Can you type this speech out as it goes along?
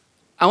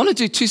I want to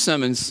do two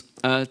sermons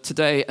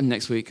today and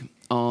next week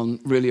on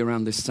really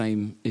around this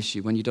same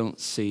issue, when you don't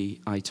see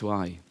eye to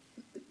eye,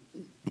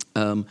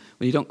 when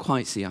you don't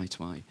quite see eye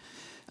to eye.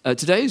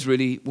 Today is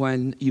really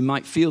when you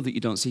might feel that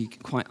you don't see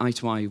quite eye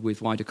to eye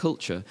with wider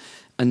culture,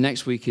 and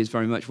next week is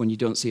very much when you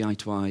don't see eye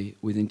to eye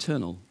with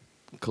internal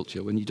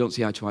culture, when you don't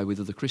see eye to eye with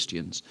other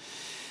Christians.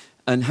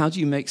 And how do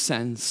you make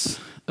sense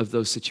of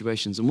those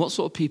situations? And what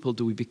sort of people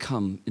do we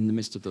become in the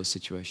midst of those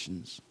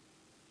situations?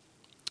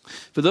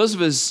 For those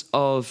of us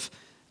of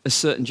a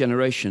certain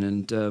generation,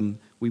 and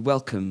we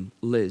welcome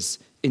Liz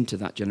into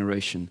that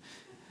generation,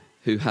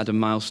 who had a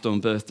milestone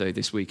birthday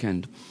this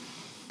weekend.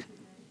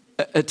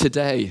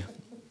 Today,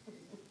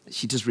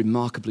 she does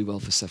remarkably well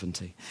for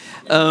 70.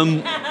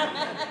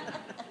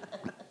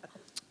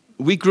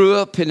 We grew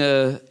up in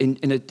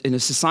a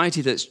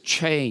society that's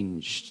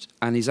changed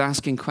and is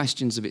asking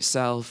questions of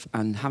itself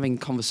and having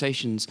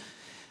conversations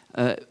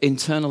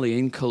internally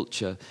in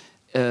culture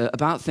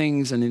about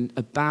things and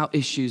about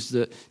issues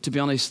that, to be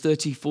honest,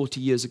 30,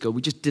 40 years ago,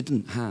 we just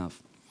didn't have.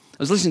 I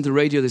was listening to the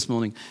radio this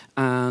morning,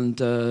 and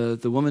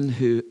the woman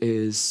who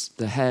is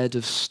the head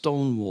of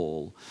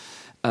Stonewall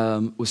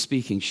was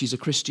speaking. She's a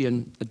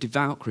Christian, a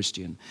devout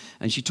Christian,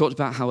 and she talked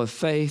about how her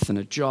faith and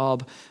her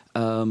job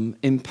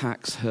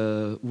impacts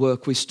her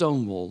work with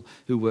Stonewall,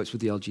 who works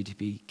with the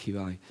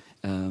LGBTQI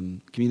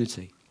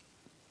community.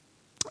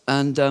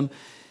 And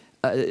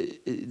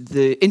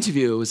the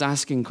interviewer was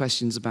asking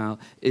questions about,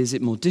 is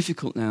it more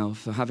difficult now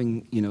for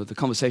having, the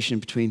conversation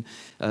between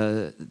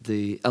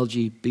the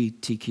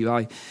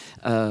LGBTQI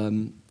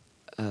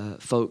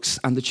folks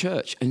and the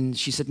church? And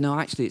she said, no,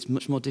 actually, it's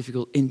much more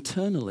difficult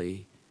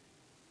internally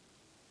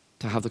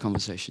to have the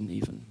conversation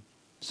even.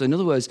 So in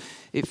other words,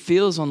 it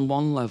feels on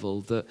one level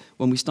that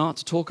when we start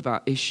to talk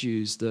about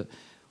issues that,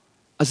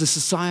 as a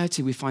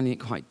society, we're finding it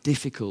quite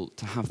difficult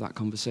to have that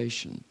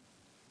conversation.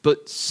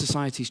 But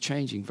society's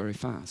changing very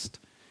fast.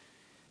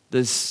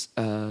 There's,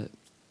 I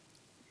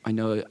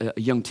know a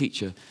young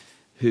teacher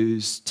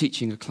who's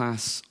teaching a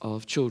class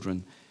of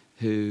children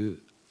who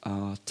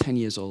are 10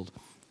 years old,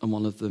 and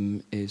one of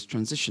them is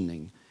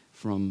transitioning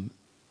from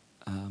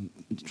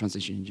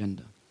transitioning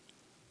gender.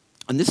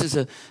 And this is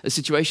a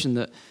situation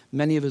that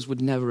many of us would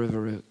never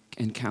ever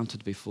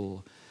encountered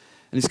before.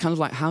 And it's kind of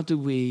like, how do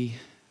we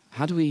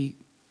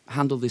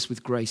handle this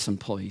with grace and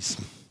poise?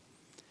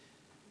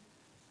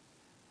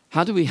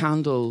 How do we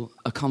handle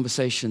a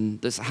conversation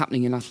that's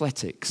happening in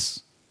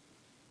athletics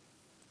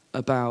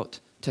about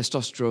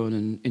testosterone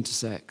and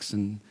intersex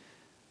and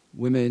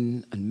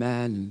women and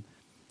men?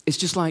 It's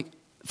just like,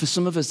 for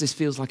some of us, this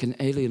feels like an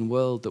alien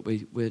world that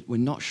we're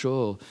not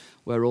sure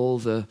where all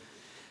the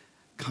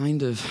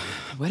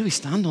where do we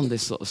stand on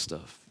this sort of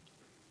stuff?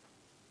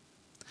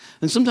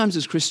 And sometimes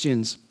as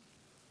Christians,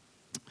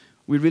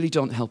 we really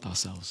don't help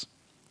ourselves.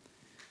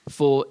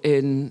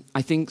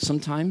 I think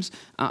sometimes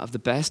out of the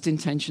best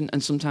intention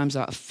and sometimes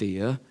out of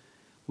fear,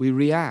 we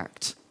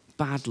react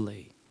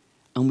badly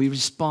and we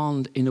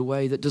respond in a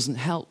way that doesn't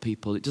help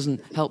people. It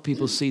doesn't help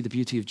people see the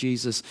beauty of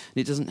Jesus,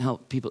 and it doesn't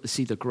help people to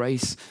see the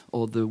grace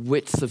or the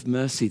width of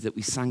mercy that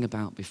we sang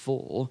about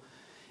before.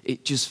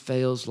 It just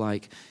feels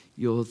like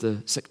you're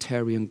the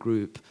sectarian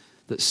group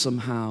that's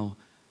somehow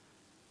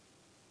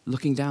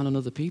looking down on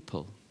other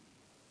people.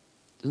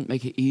 Doesn't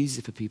make it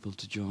easy for people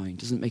to join.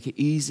 Doesn't make it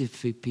easy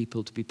for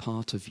people to be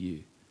part of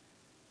you.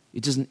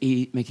 It doesn't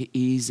make it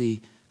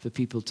easy for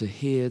people to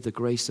hear the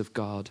grace of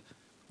God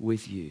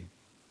with you.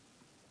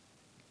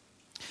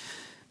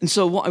 And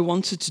so what I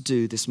wanted to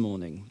do this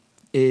morning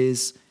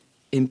is,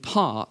 in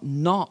part,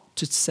 not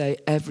to say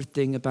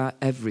everything about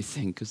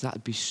everything, because that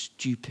would be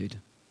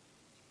stupid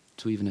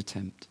to even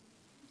attempt.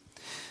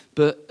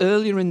 But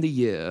earlier in the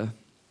year,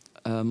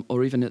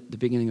 or even at the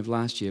beginning of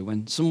last year,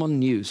 when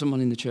someone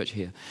in the church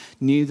here,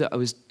 knew that I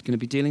was going to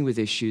be dealing with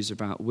issues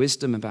about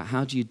wisdom, about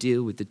how do you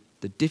deal with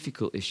the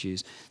difficult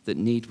issues that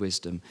need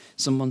wisdom,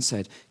 someone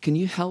said, can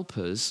you help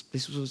us,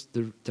 this was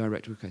the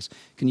direct request,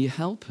 can you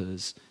help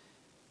us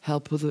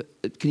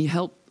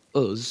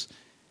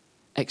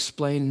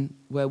explain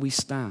where we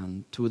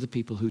stand to other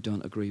people who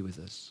don't agree with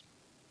us?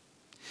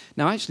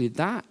 Now, actually,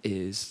 that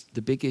is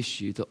the big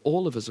issue that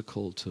all of us are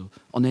called to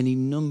on any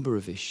number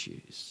of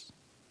issues.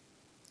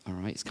 All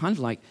right? It's kind of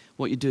like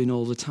what you're doing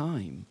all the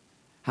time.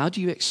 How do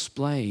you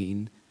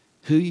explain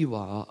who you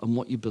are and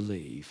what you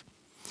believe?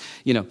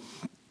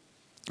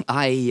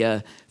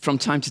 I, from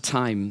time to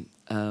time,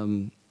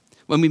 when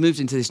we moved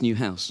into this new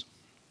house,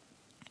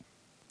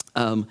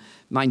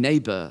 my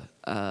neighbor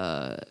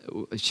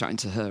was chatting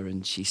to her,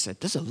 and she said,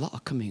 there's a lot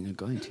of coming and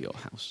going to your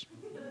house.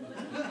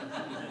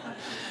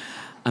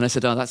 And I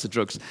said, oh, that's the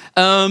drugs. She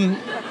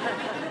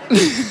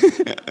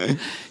said,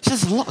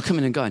 there's a lot of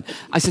coming and going.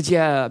 I said,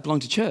 yeah, I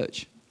belong to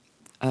church.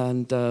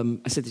 And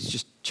I said, it's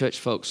just church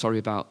folks, sorry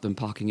about them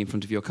parking in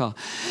front of your car.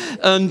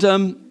 And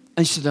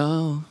she said,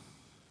 oh.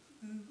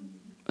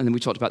 And then we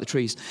talked about the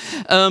trees.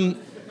 And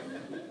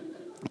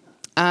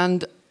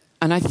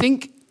I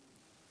think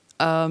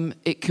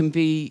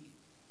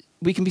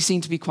we can be seen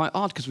to be quite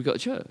odd because we've got a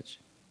church.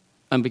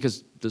 And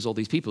because there's all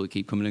these people who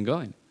keep coming and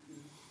going.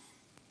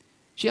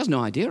 She has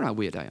no idea how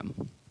weird I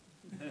am.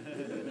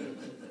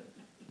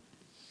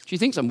 She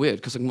thinks I'm weird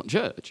because I'm at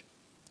church.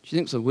 She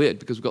thinks I'm weird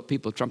because we've got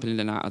people tramping in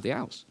and out of the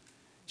house.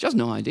 She has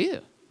no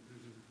idea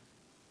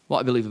what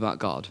I believe about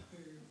God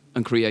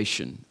and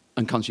creation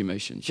and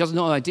consummation. She has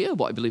no idea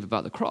what I believe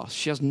about the cross.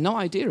 She has no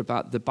idea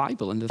about the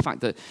Bible and the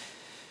fact that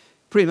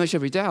pretty much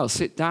every day I'll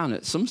sit down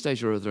at some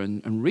stage or other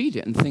and read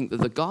it and think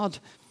that the God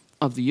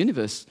of the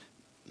universe,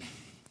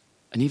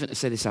 and even to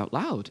say this out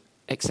loud,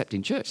 except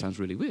in church, sounds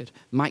really weird,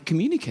 might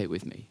communicate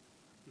with me.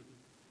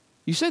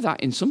 You say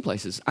that in some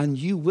places and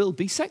you will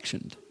be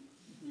sectioned.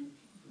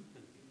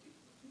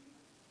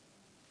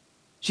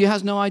 She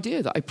has no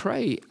idea that I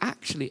pray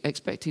actually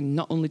expecting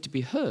not only to be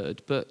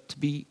heard, but to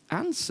be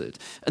answered,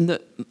 and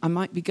that I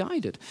might be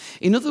guided.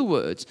 In other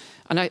words,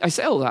 and I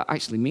say all that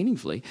actually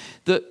meaningfully,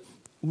 that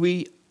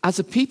we, as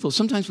a people,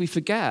 sometimes we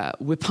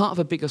forget we're part of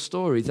a bigger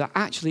story that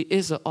actually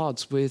is at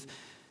odds with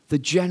the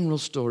general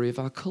story of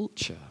our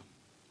culture.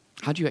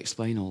 How do you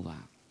explain all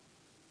that?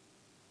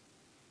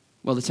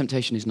 Well, the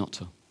temptation is not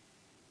to.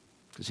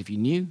 Because if you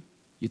knew,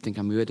 you'd think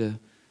I'm weirder.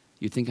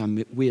 You'd think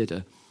I'm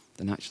weirder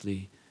than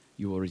actually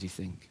you already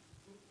think.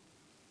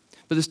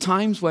 But there's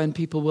times when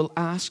people will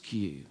ask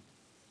you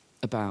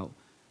about,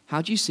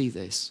 how do you see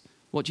this?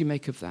 What do you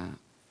make of that?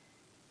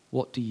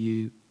 What do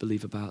you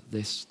believe about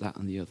this, that,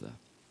 and the other?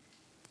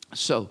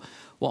 So,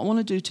 what I want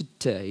to do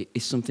today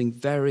is something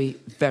very,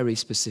 very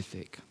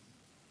specific.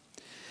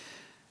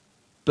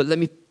 But let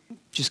me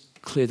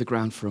just clear the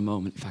ground for a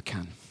moment, if I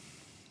can.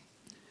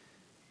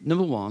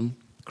 Number one,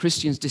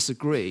 Christians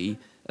disagree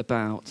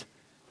about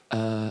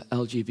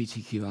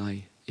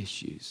LGBTQI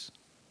issues.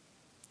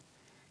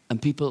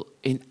 And people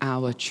in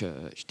our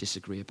church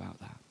disagree about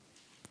that.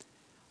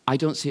 I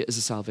don't see it as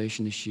a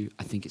salvation issue.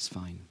 I think it's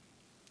fine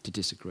to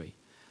disagree.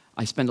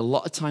 I spend a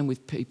lot of time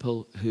with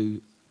people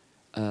who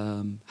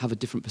have a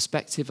different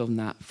perspective on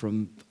that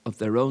of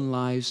their own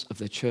lives, of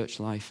their church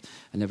life,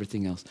 and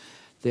everything else.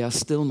 They are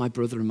still my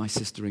brother and my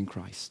sister in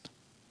Christ.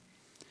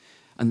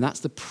 And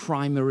that's the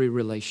primary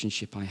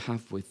relationship I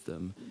have with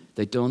them.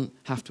 They don't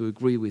have to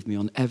agree with me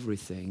on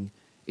everything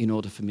in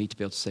order for me to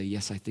be able to say,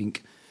 yes, I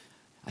think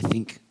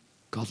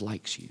God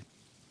likes you.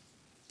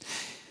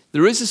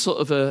 There is a sort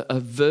of a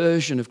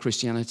version of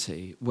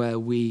Christianity where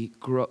we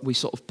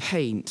sort of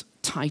paint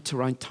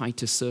tighter and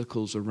tighter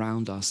circles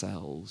around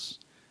ourselves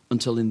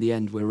until in the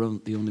end we're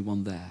the only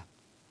one there.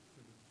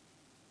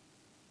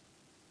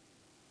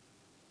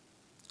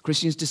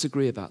 Christians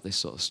disagree about this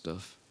sort of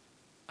stuff,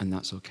 and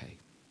that's okay.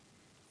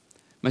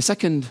 My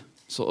second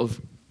sort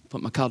of,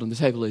 put my card on the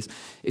table, is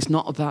it's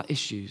not about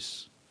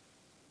issues,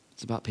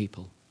 it's about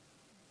people.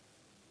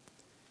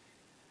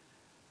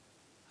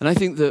 And I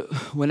think that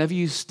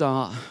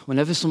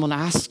whenever someone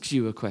asks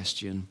you a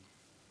question,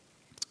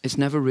 it's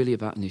never really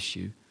about an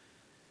issue.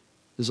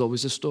 There's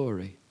always a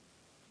story.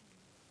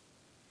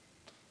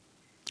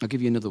 I'll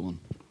give you another one,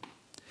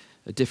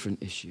 a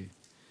different issue.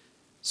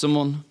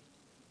 Someone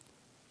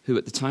who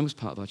at the time was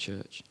part of our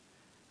church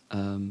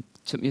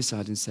took me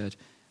aside and said,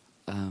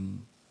 I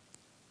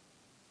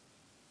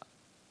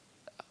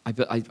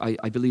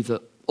believe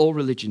that all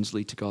religions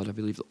lead to God. I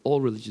believe that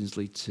all religions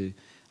lead to...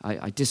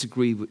 I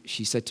disagree,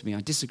 she said to me, I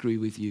disagree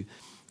with you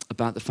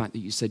about the fact that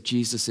you said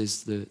Jesus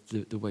is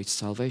the way to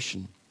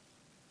salvation.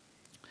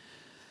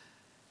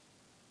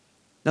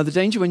 Now, the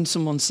danger when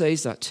someone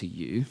says that to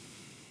you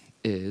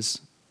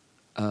is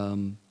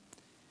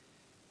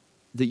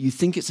that you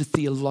think it's a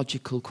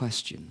theological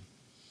question.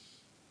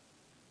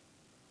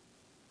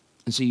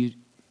 And so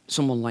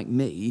someone like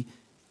me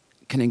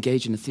can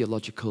engage in a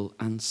theological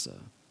answer.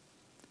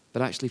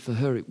 But actually for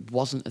her, it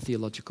wasn't a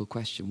theological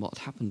question. What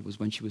happened was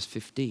when she was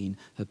 15,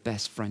 her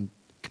best friend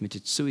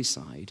committed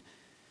suicide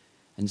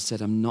and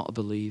said, I'm not a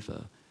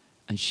believer.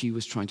 And she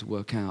was trying to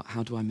work out,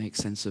 how do I make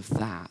sense of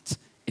that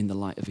in the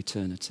light of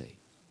eternity?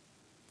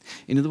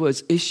 In other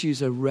words,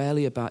 issues are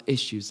rarely about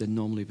issues, they're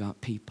normally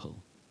about people.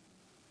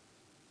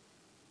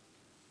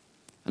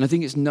 And I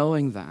think it's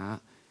knowing that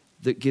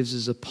gives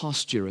us a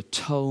posture, a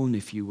tone,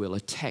 if you will,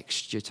 a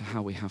texture to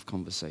how we have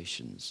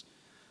conversations,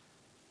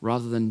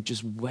 rather than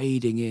just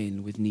wading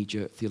in with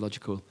knee-jerk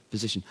theological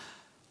position,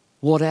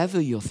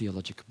 whatever your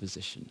theological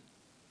position.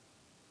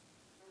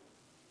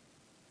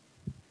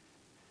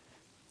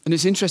 And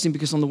it's interesting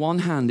because on the one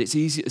hand, it's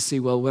easy to see,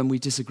 well, when we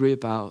disagree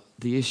about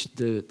the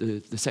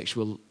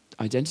sexual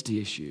identity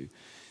issue,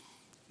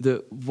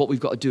 that what we've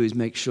got to do is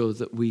make sure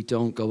that we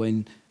don't go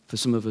in, for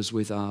some of us,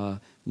 with our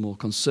more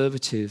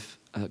conservative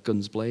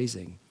guns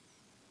blazing.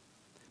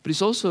 But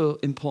it's also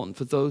important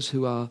for those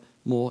who are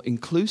more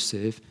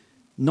inclusive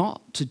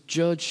not to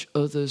judge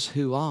others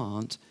who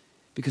aren't,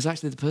 because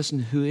actually the person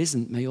who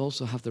isn't may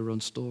also have their own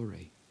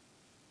story,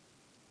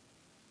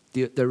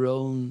 their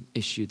own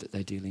issue that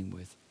they're dealing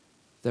with,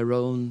 their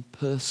own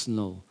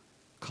personal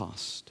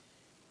cost.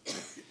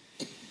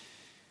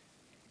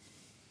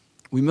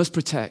 We must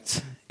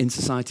protect in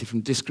society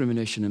from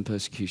discrimination and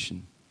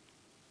persecution.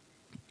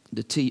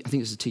 I think it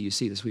was the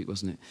TUC this week,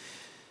 wasn't it,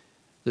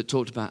 that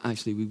talked about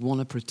actually we want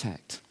to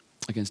protect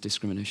against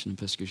discrimination and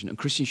persecution. And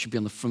Christians should be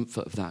on the front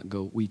foot of that and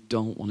go, we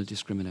don't want to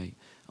discriminate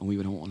and we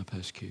don't want to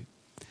persecute.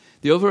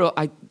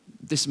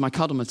 This is my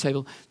card on my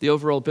table. The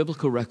overall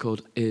biblical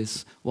record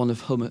is one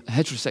of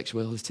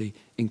heterosexuality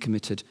in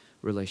committed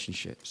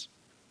relationships.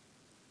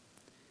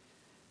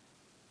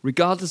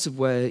 Regardless of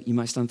where you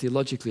might stand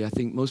theologically, I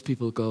think most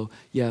people go,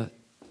 yeah,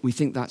 we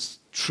think that's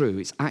true.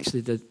 It's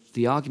actually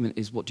the argument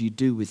is, what do you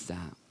do with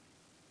that?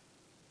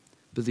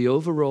 But the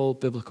overall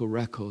biblical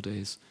record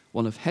is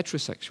one of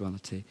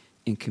heterosexuality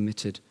in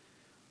committed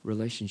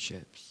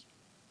relationships.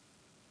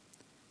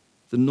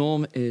 The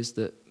norm is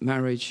that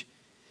marriage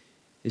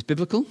is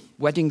biblical.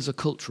 Weddings are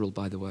cultural,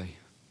 by the way.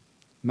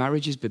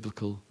 Marriage is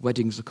biblical.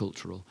 Weddings are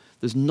cultural.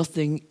 There's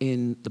nothing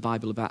in the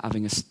Bible about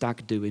having a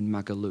stag do in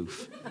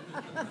Magaluf.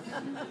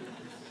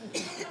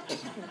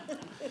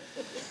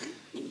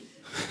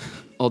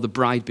 Or the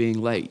bride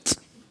being late.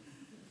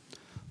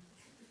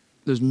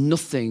 There's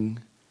nothing.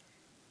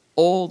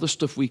 All the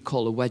stuff we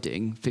call a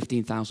wedding,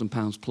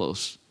 £15,000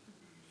 plus,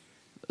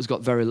 has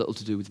got very little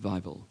to do with the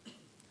Bible.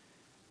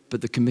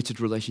 But the committed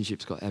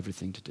relationship's got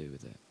everything to do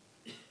with it.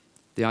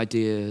 The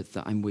idea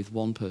that I'm with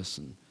one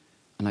person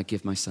and I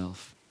give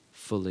myself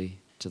fully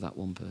to that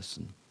one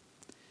person.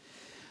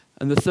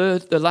 And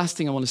the last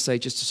thing I want to say,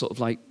 just to sort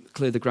of like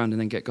clear the ground and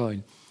then get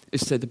going,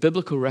 is to say the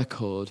biblical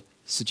record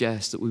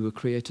suggests that we were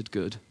created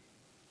good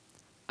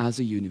as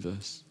a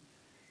universe,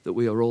 that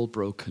we are all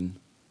broken,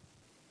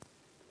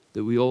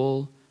 that we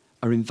all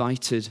are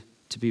invited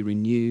to be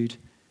renewed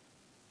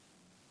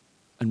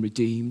and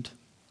redeemed,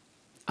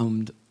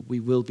 and we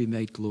will be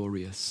made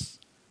glorious,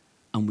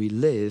 and we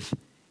live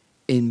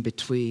in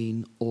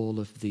between all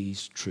of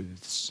these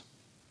truths.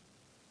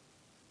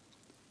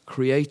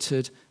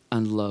 Created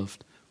and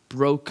loved,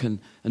 broken,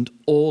 and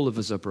all of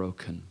us are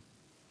broken.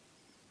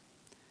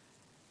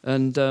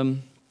 And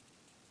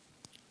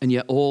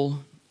yet all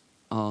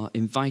are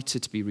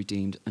invited to be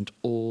redeemed, and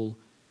all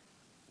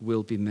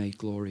will be made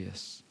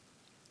glorious.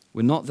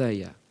 We're not there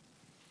yet,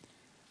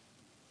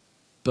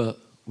 but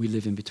we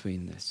live in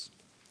between this.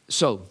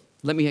 So,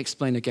 let me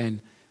explain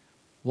again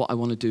what I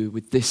want to do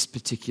with this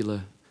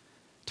particular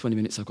 20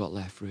 minutes I've got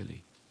left,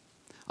 really.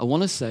 I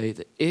want to say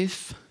that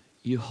if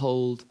you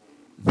hold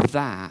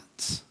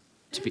that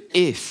to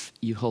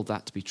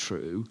be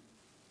true,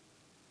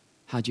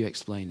 how do you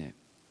explain it?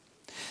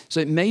 So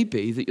it may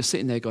be that you're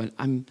sitting there going,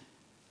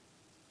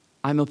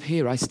 I'm up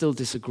here, I still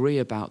disagree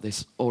about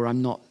this, or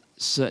I'm not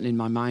certain in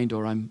my mind,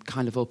 or I'm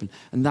kind of open,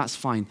 and that's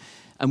fine.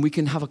 And we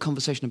can have a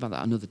conversation about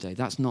that another day.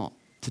 That's not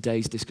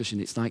today's discussion.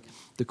 It's like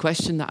the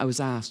question that I was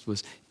asked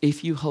was,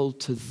 if you hold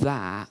to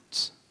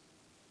that,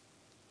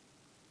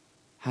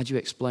 how do you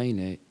explain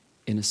it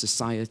in a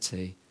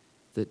society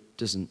that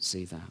doesn't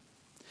see that?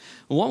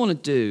 And what I want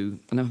to do,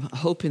 and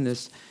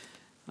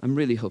I'm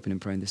really hoping and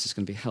praying this is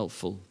going to be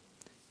helpful,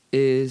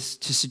 is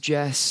to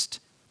suggest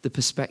the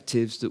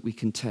perspectives that we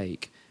can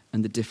take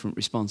and the different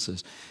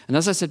responses. And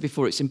as I said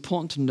before, it's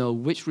important to know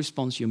which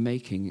response you're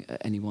making at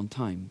any one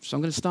time. So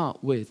I'm going to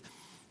start with,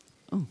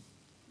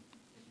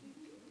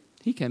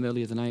 he came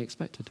earlier than I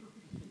expected.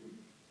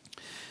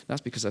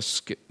 That's because I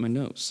skipped my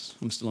notes.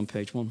 I'm still on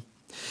page 1.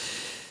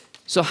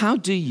 So how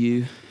do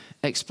you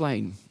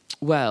explain?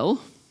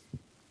 Well,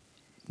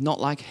 not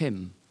like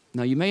him.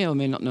 Now, you may or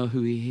may not know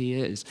who he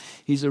is.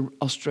 He's an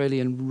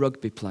Australian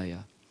rugby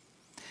player.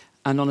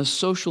 And on a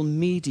social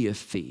media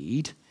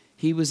feed,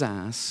 he was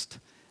asked,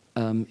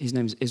 his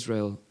name is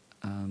Israel,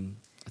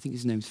 I think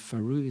his name's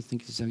Farouk, I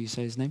think is how you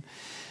say his name.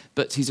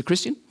 But he's a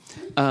Christian.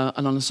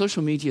 And on a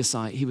social media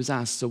site, he was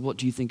asked, so what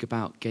do you think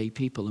about gay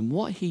people? And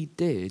what he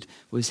did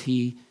was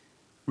he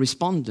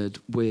responded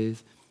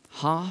with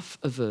half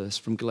a verse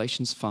from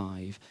Galatians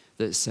 5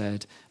 that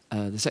said,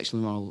 the sexual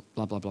immoral,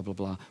 blah, blah, blah, blah,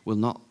 blah, will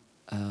not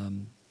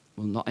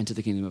enter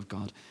the kingdom of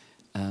God.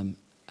 And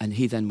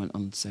he then went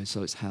on to say,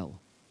 so it's hell.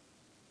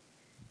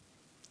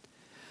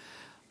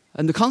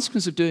 And the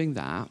consequence of doing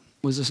that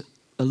was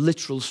a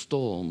literal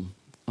storm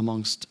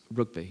amongst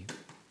rugby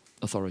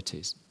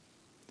authorities.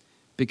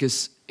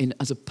 Because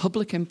as a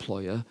public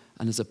employer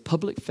and as a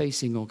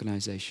public-facing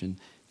organization,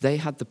 they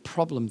had the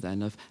problem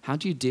then of how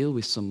do you deal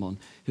with someone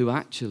who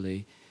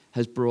actually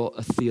has brought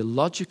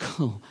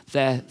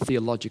their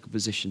theological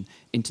position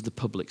into the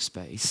public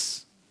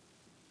space.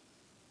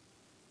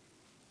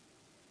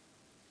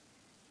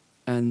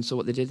 And so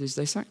what they did is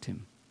they sacked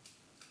him.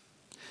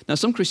 Now,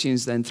 some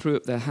Christians then threw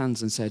up their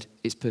hands and said,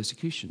 it's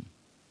persecution.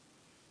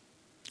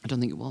 I don't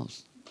think it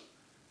was.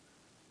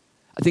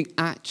 I think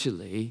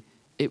actually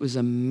it was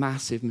a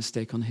massive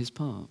mistake on his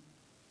part.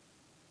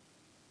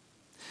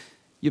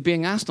 You're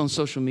being asked on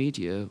social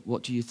media,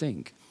 what do you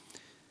think?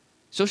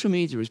 Social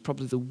media is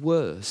probably the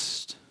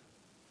worst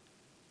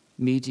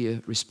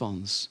media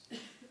response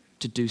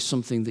to do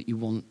something that you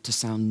want to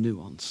sound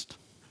nuanced.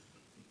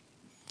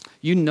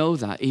 You know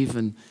that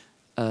even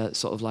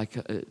sort of like,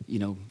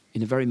 in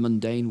a very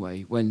mundane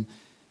way, when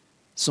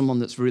someone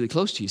that's really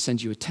close to you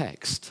sends you a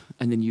text,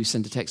 and then you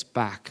send a text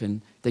back,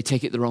 and they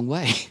take it the wrong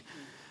way.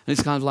 And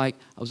it's kind of like,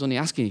 I was only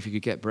asking if you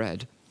could get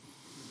bread.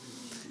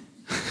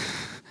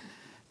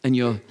 And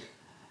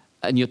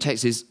and your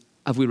text is,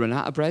 have we run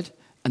out of bread?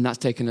 And that's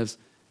taken as,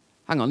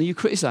 hang on, are you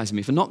criticizing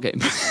me for not getting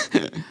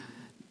bread?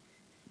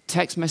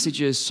 Text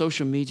messages,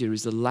 social media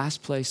is the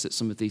last place that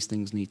some of these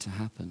things need to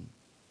happen.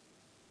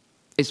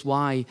 It's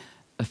why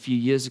a few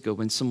years ago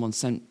when someone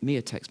sent me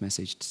a text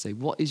message to say,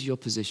 what is your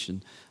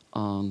position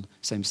on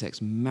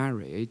same-sex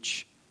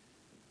marriage?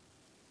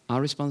 Our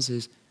response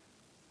is,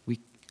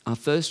 our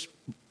first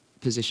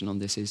position on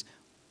this is,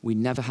 we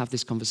never have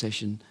this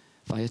conversation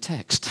via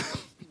text.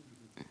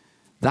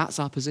 That's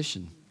our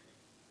position.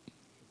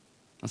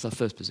 That's our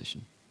first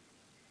position.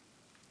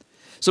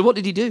 So what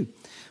did he do?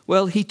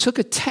 Well, he took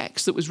a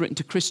text that was written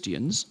to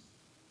Christians,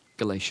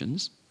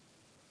 Galatians,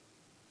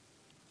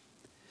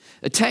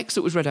 a text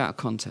that was read out of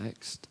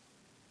context,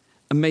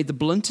 and made the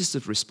bluntest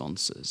of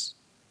responses.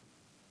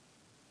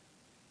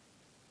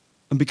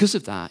 And because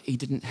of that, he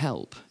didn't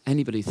help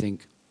anybody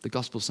think the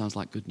gospel sounds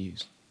like good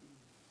news.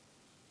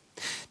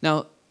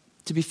 Now,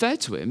 to be fair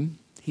to him,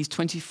 he's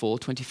 24,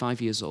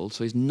 25 years old,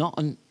 so he's not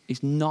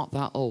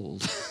that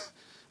old.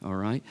 All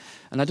right?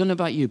 And I don't know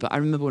about you, but I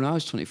remember when I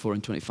was 24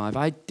 and 25,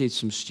 I did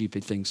some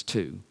stupid things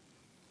too.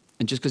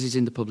 And just because it's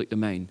in the public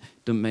domain,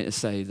 doesn't make us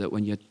say that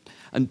when you're...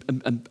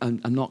 And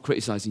I'm not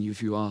criticizing you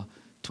if you are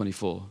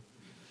 24.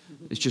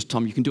 It's just,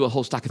 Tom, you can do a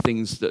whole stack of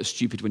things that are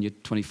stupid when you're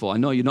 24. I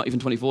know you're not even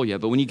 24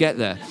 yet, but when you get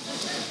there...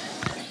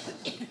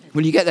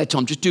 when you get there,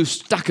 Tom, just do a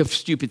stack of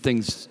stupid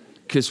things,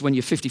 because when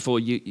you're 54,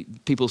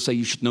 people say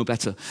you should know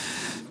better.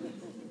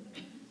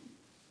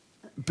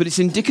 But it's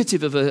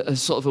indicative of a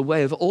sort of a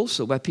way of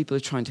also where people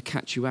are trying to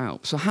catch you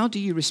out. So how do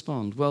you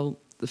respond? Well,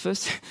 the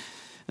first,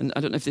 and I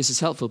don't know if this is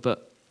helpful,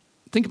 but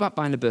think about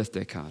buying a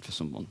birthday card for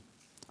someone.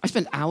 I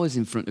spend hours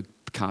in front of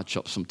card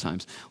shops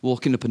sometimes,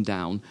 walking up and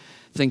down,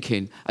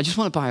 thinking, I just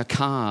want to buy a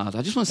card.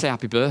 I just want to say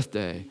happy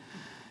birthday. Do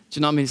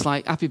you know what I mean? It's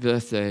like, happy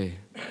birthday,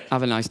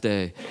 have a nice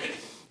day.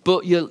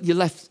 But you're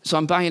left, so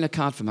I'm buying a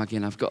card for Maggie,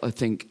 and I've got to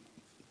think,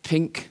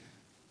 pink,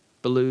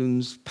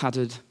 balloons,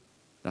 padded,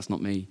 that's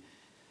not me,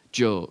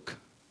 joke.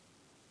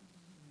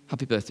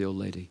 Happy birthday, old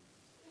lady.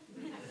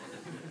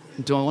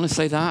 Do I want to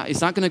say that? Is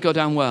that going to go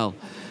down well?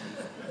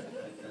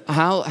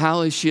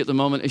 How is she at the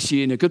moment? Is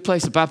she in a good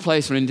place, a bad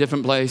place, or in a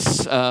different place?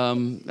 Is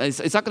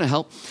that going to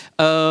help?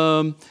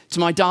 To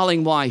my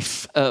darling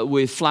wife,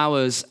 with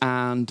flowers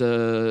and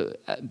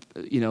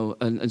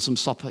some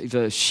sop,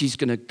 she's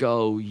going to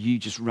go. You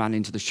just ran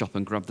into the shop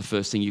and grabbed the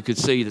first thing you could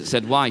see that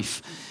said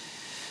wife.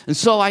 And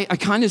so I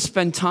kind of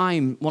spend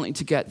time wanting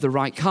to get the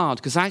right card,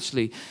 because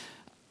actually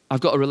I've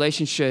got a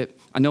relationship,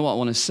 I know what I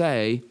want to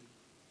say,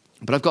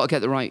 but I've got to get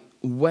the right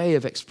way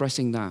of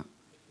expressing that.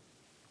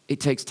 It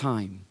takes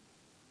time.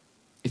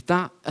 If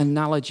that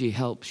analogy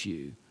helps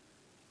you,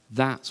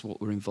 that's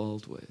what we're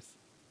involved with.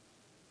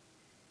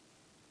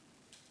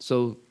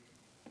 So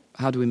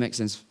how do we make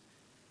sense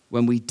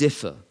when we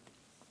differ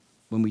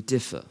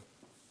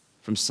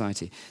from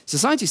society?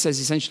 Society says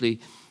essentially,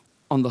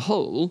 on the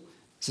whole,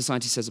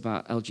 society says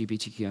about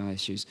LGBTQI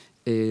issues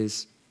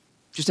is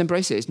just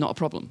embrace it, it's not a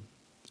problem.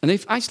 And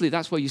if actually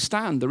that's where you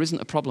stand, there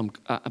isn't a problem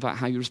about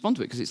how you respond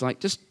to it, because it's like,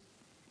 just,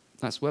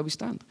 that's where we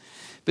stand.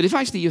 But if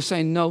actually you're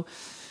saying, no,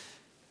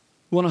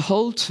 we want to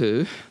hold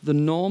to the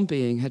norm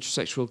being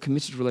heterosexual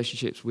committed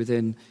relationships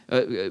within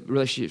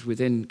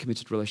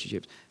committed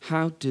relationships,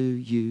 how do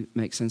you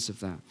make sense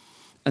of that?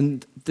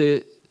 And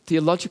the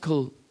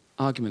theological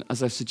argument,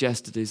 as I've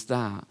suggested, is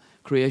that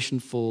creation,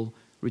 fall,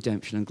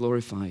 redemption, and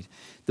glorified.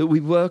 That we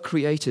were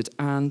created,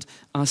 and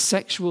our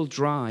sexual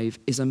drive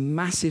is a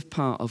massive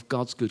part of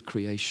God's good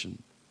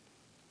creation.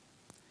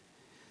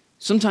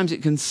 Sometimes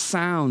it can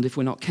sound, if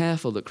we're not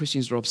careful, that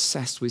Christians are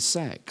obsessed with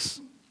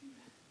sex.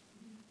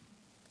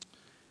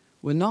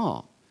 We're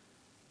not.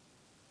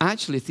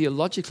 Actually,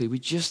 theologically, we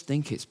just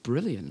think it's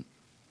brilliant.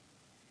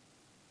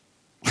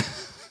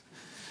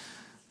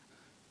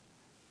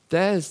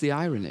 There's the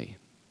irony.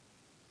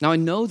 Now, I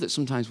know that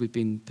sometimes we've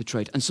been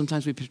portrayed, and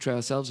sometimes we portray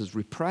ourselves as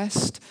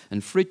repressed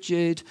and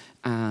frigid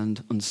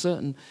and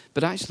uncertain,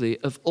 but actually,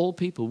 of all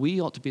people, we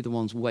ought to be the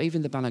ones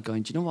waving the banner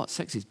going, do you know what?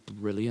 Sex is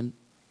brilliant.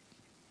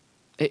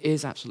 It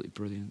is absolutely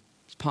brilliant.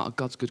 It's part of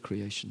God's good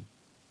creation.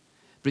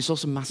 But it's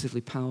also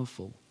massively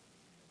powerful.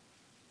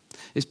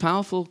 It's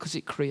powerful because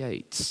it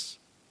creates.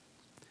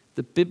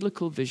 The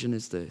biblical vision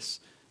is this,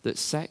 that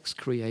sex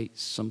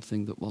creates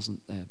something that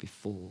wasn't there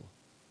before.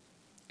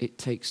 It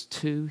takes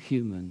two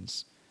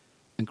humans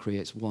and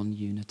creates one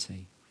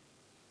unity.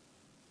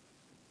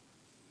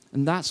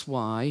 And that's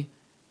why,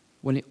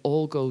 when it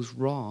all goes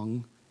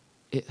wrong,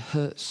 it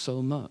hurts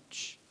so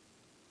much.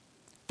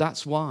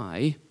 That's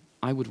why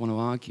I would want to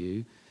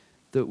argue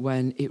that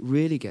when it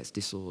really gets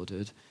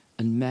disordered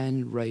and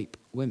men rape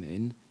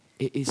women,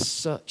 it is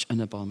such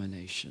an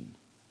abomination,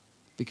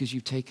 because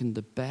you've taken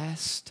the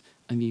best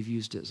and you've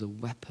used it as a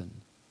weapon.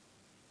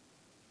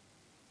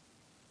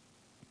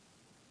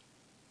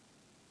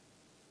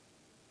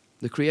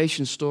 The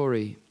creation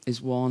story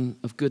is one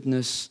of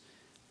goodness,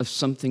 of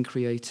something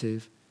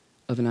creative,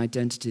 of an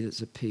identity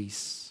that's at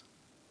peace.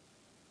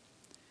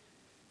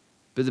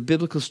 But the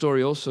biblical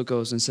story also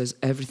goes and says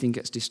everything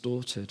gets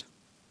distorted.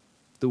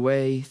 The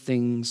way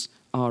things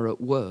are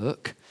at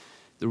work,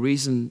 the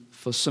reason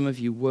for some of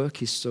you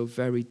work is so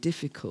very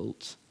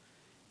difficult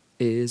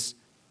is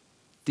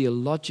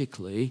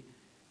theologically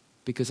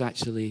because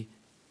actually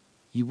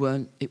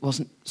it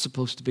wasn't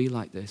supposed to be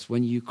like this.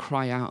 When you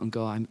cry out and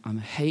go, I'm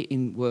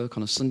hating work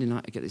on a Sunday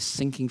night, I get this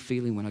sinking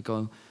feeling when I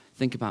go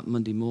think about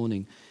Monday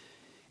morning.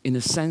 In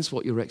a sense,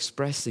 what you're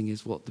expressing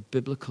is what the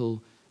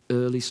biblical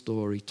early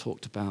story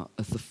talked about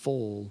as the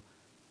fall,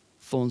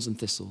 thorns and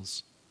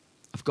thistles.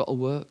 I've got to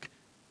work,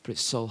 but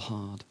it's so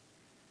hard.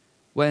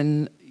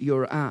 When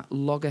you're at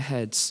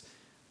loggerheads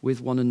with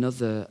one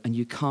another and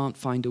you can't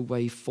find a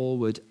way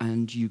forward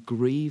and you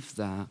grieve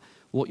that,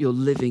 what you're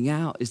living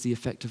out is the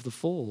effect of the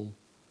fall.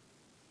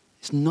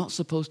 It's not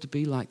supposed to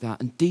be like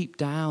that. And deep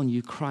down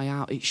you cry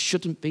out, it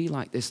shouldn't be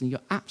like this. And you're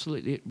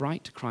absolutely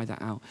right to cry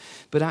that out.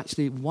 But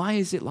actually, why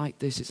is it like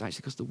this? It's actually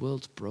because the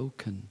world's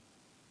broken.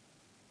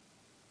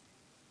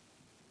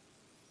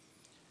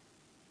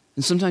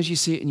 And sometimes you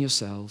see it in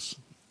yourselves.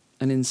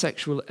 And in the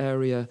sexual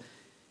area,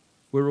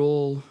 we're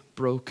all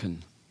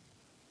broken.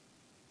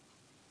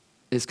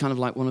 It's kind of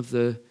like one of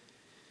the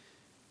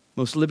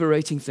most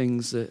liberating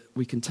things that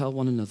we can tell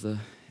one another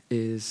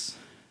is,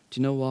 do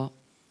you know what?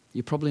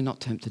 You're probably not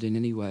tempted in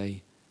any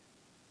way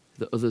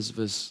that others of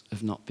us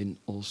have not been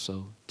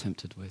also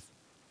tempted with.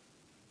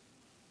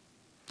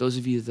 Those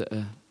of you that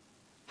are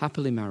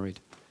happily married,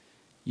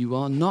 you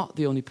are not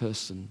the only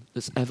person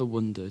that's ever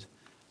wondered,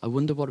 I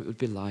wonder what it would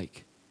be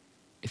like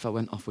if I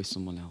went off with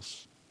someone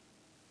else.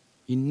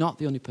 You're not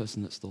the only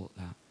person that's thought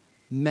that.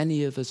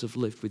 Many of us have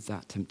lived with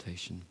that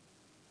temptation.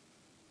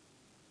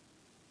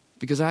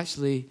 Because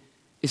actually,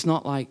 it's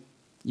not like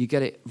you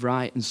get it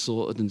right and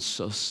sorted and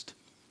sussed.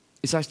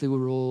 It's actually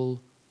we're all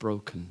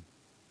broken.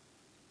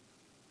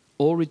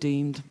 All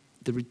redeemed,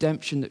 the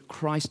redemption that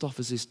Christ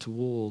offers is to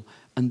all,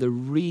 and the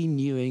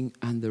renewing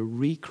and the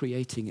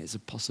recreating is a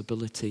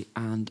possibility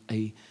and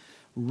a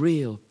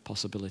real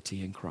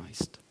possibility in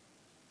Christ.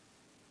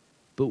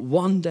 But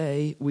one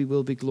day we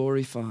will be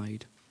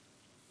glorified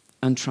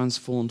and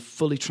transformed,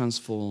 fully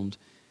transformed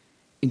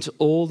into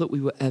all that we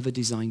were ever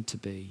designed to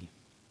be.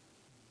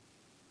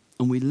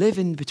 And we live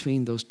in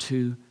between those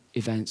two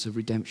events of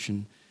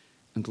redemption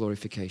and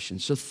glorification.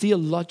 So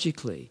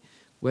theologically,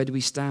 where do we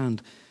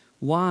stand?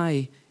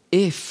 Why,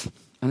 if,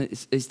 and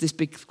it's this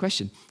big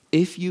question,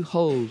 if you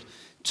hold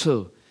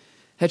to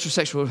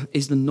heterosexual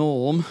is the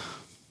norm,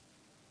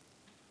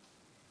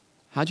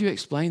 how do you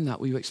explain that?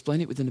 Well, you explain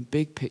it within a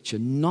big picture,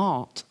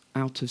 not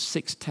out of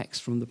 6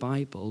 texts from the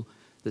Bible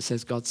that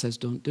says God says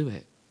don't do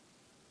it.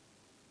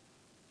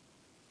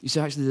 You see,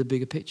 actually, there's a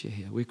bigger picture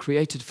here. We're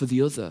created for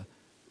the other.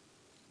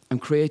 I'm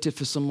created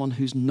for someone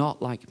who's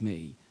not like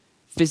me.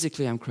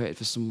 Physically, I'm created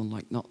for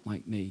someone not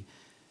like me.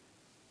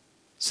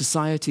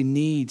 Society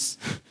needs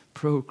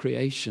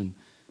procreation.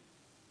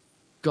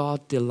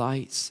 God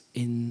delights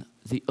in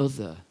the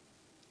other,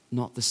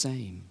 not the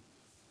same.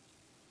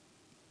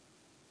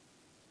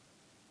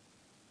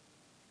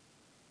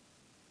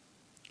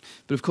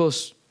 But of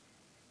course,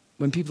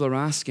 when people are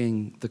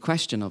asking the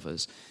question of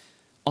us,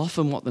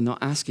 often what they're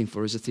not asking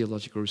for is a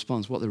theological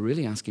response. What they're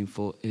really asking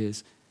for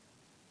is,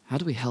 how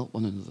do we help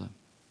one another?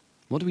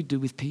 What do we do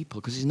with people?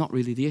 Because it's not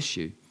really the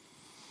issue.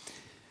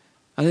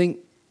 I think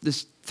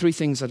there's 3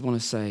 things I'd want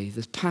to say.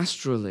 There's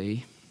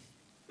pastorally,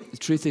 the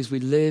truth is we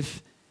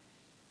live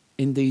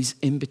in these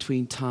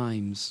in-between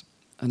times,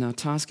 and our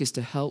task is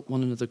to help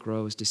one another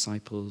grow as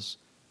disciples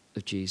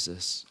of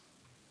Jesus.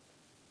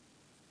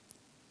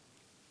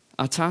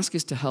 Our task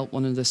is to help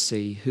one another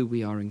see who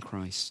we are in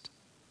Christ,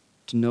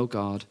 to know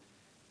God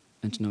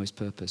and to know his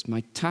purpose.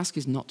 My task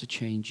is not to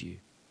change you.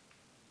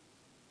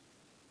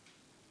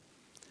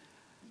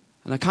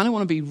 And I kind of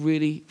want to be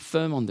really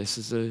firm on this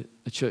as a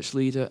church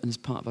leader and as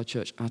part of our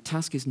church. Our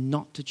task is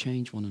not to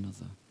change one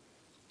another.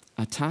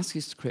 Our task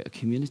is to create a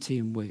community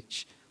in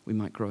which we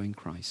might grow in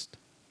Christ.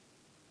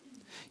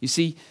 You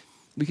see,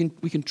 we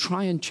can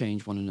try and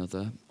change one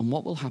another, and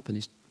what will happen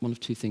is one of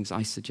 2 things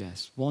I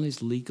suggest. One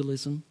is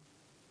legalism,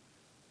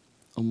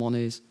 and one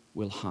is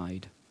we'll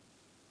hide.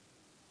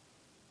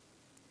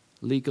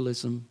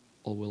 Legalism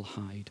or we'll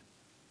hide.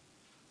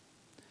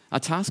 Our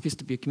task is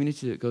to be a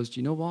community that goes, do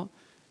you know what?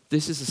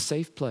 This is a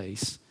safe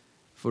place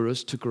for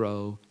us to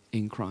grow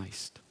in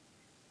Christ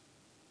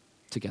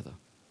together.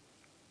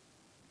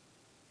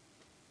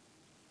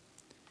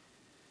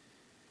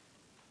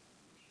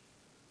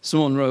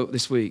 Someone wrote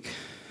this week,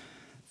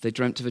 they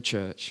dreamt of a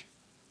church.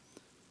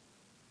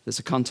 There's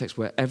a context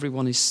where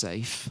everyone is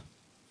safe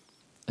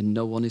and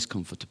no one is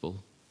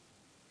comfortable.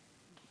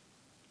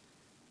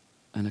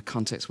 And a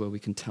context where we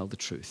can tell the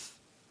truth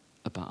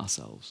about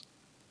ourselves.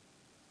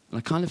 And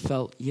I kind of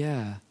felt,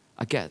 yeah,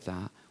 I get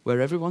that. Where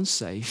everyone's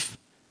safe,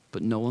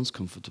 but no one's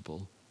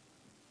comfortable.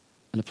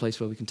 And a place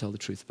where we can tell the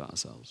truth about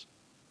ourselves.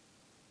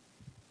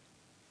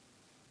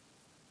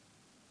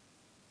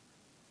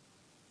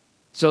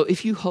 So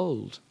if you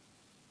hold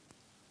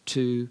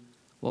to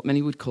what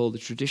many would call the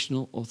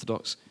traditional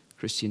Orthodox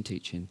Christian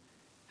teaching,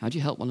 how do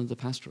you help one another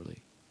pastorally?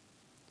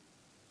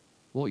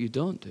 What you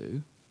don't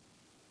do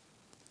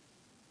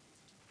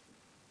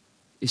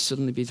is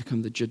suddenly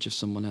become the judge of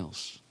someone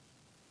else.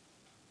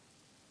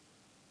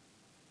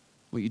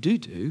 What you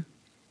do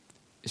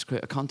is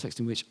create a context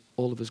in which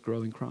all of us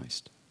grow in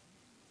Christ.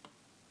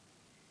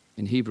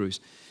 In Hebrews,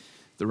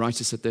 the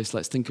writer said this: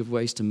 let's think of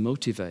ways to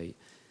motivate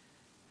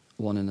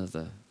one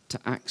another to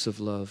acts of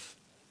love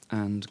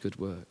and good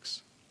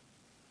works.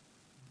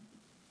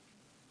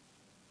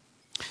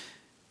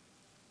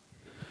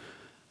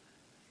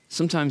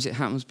 Sometimes it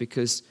happens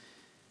because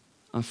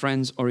our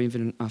friends or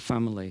even our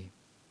family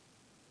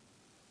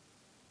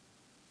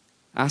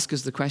ask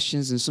us the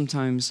questions, and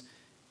sometimes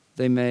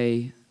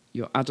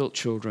your adult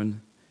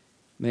children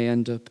may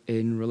end up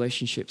in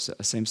relationships that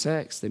are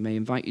same-sex. They may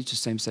invite you to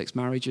same-sex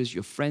marriages.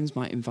 Your friends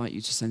might invite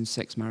you to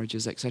same-sex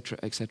marriages, etc.,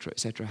 etc.,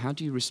 etc. How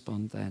do you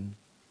respond then?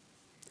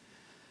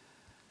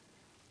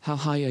 How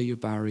high are your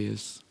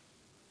barriers?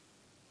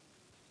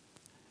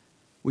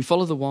 We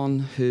follow the one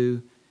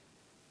whose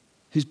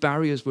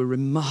barriers were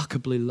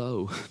remarkably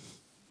low,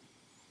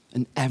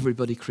 and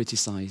everybody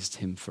criticized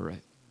him for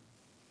it.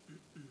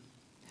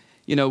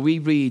 You know, we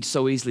read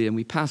so easily and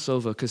we pass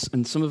over,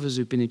 and some of us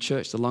who've been in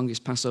church the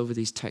longest pass over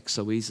these texts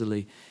so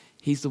easily.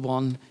 He's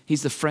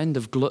the friend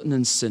of glutton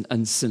and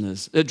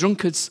sinners.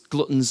 Drunkards,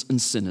 gluttons,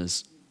 and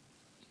sinners.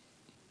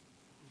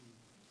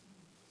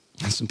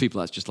 Some people,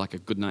 that's just like a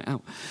good night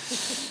out.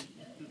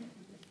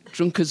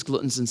 Drunkards,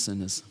 gluttons, and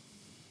sinners.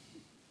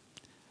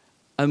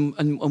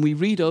 And we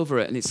read over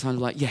it and it's kind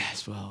of like,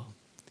 yes, well.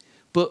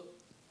 But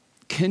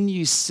can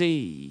you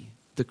see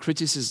the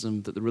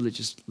criticism that the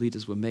religious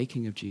leaders were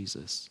making of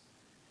Jesus?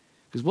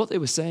 Because what they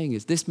were saying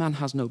is, this man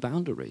has no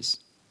boundaries.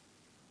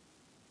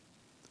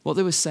 What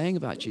they were saying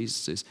about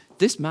Jesus is,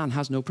 this man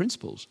has no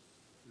principles.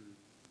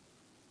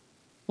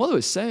 What they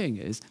were saying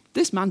is,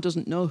 this man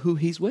doesn't know who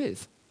he's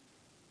with.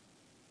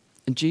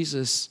 And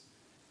Jesus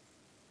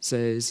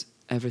says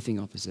everything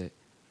opposite.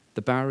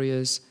 The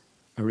barriers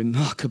are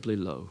remarkably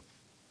low.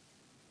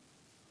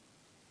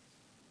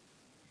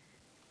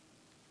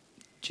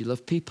 Do you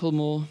love people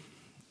more,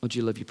 or do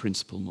you love your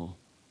principle more?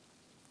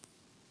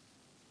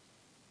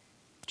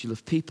 Do you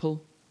love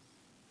people,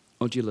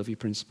 or do you love your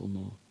principle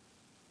more?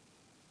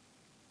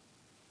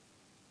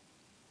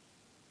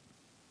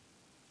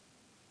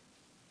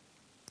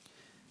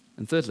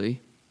 And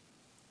thirdly,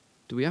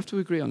 do we have to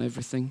agree on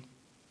everything?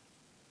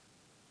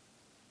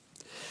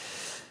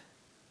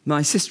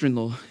 My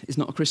sister-in-law is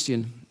not a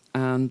Christian,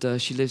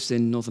 and she lives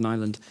in Northern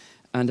Ireland.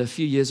 And a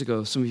few years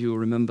ago, some of you will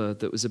remember,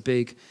 there was a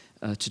big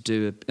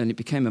to-do, and it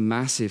became a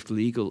massive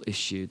legal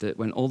issue that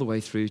went all the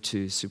way through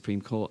to Supreme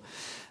Court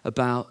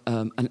about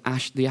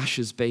the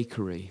Ashes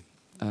Bakery,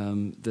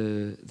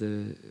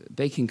 the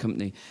baking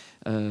company,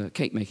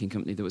 cake making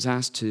company that was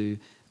asked to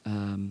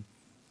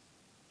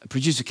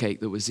produce a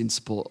cake that was in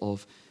support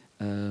of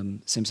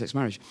same-sex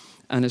marriage.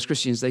 And as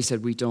Christians, they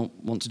said, we don't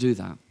want to do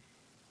that.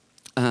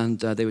 And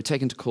they were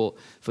taken to court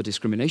for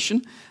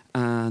discrimination,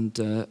 and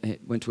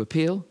it went to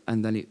appeal,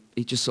 and then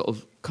it just sort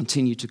of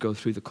continued to go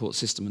through the court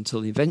system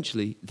until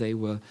eventually they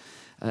were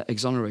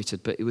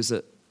exonerated. But it was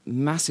a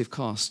massive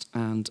cost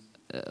and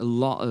a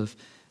lot of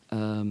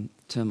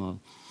turmoil.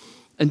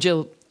 And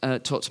Jill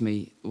talked to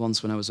me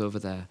once when I was over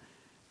there,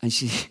 and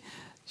she's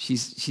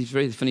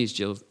very funny as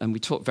Jill, and we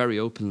talk very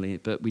openly,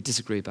 but we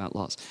disagree about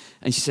lots.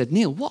 And she said,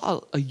 Neil, what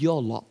are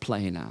your lot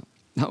playing at?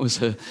 That was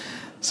her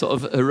sort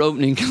of her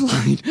opening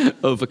line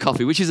over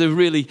coffee, which is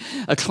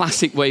a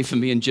classic way for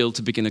me and Jill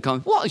to begin a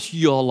conversation. What is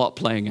your lot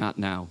playing at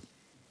now?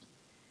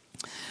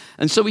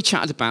 And so we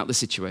chatted about the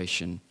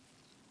situation.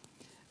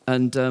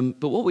 And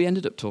but what we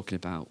ended up talking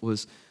about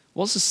was,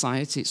 what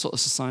sort of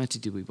society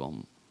do we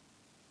want?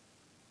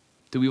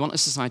 Do we want a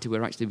society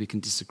where actually we can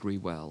disagree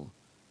well?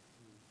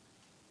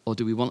 Or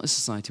do we want a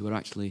society where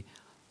actually,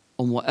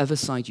 on whatever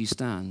side you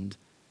stand,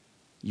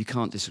 you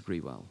can't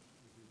disagree well?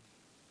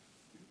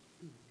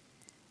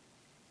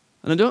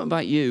 And I don't know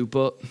about you,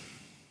 but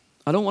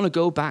I don't want to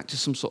go back to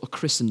some sort of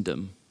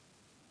Christendom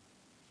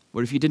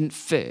where if you didn't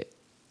fit,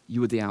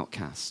 you were the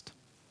outcast.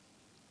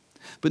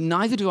 But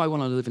neither do I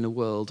want to live in a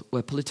world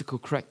where political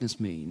correctness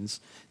means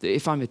that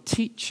if I'm a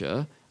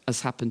teacher,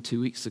 as happened 2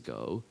 weeks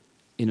ago,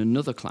 in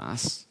another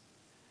class,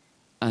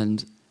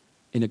 and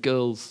in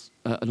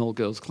an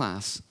all-girls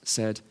class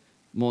said,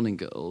 morning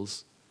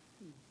girls,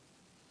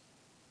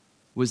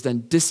 was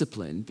then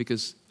disciplined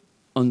because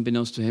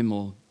unbeknownst to him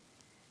or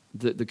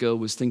the girl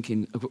was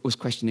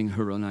questioning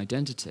her own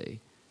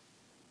identity,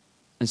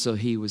 and so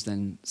he was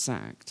then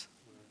sacked.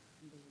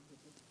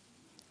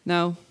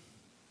 Now,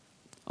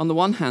 on the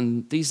one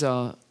hand, these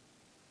are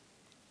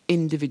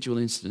individual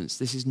incidents.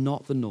 This is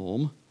not the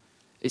norm.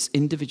 It's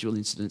individual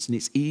incidents, and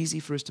it's easy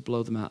for us to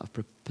blow them out of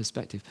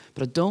perspective.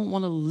 But I don't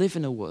want to live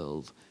in a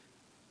world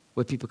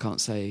where people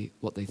can't say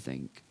what they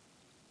think.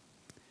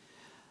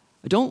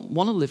 I don't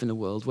want to live in a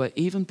world where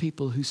even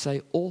people who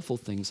say awful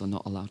things are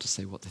not allowed to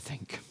say what they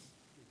think.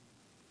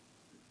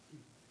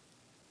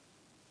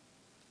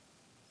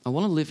 I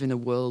want to live in a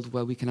world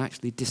where we can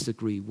actually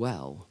disagree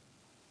well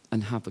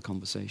and have the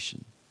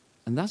conversation.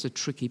 And that's a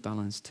tricky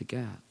balance to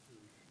get.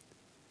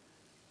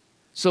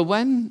 So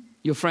when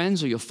your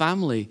friends or your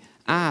family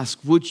ask,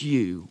 will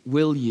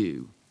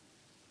you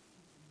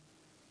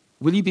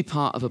be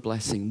part of a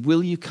blessing?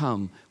 Will you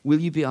come? Will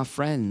you be our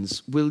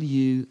friends? Will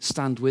you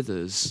stand with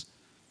us?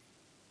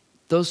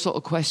 Those sort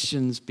of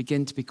questions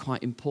begin to be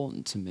quite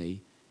important to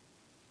me.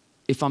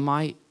 If I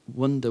might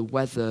wonder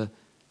whether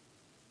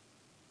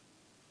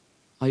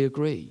I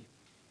agree.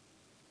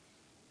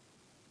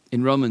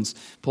 In Romans,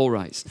 Paul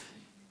writes,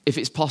 if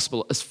it's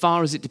possible, as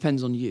far as it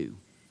depends on you,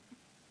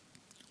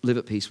 live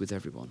at peace with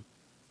everyone.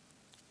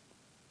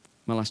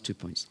 My last 2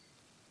 points.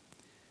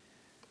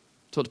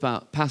 Talked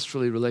about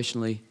pastorally,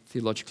 relationally,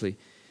 theologically.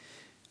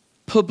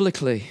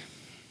 Publicly,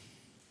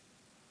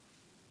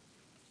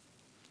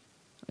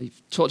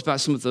 I've talked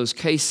about some of those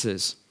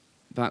cases,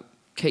 about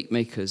cake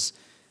makers,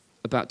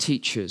 about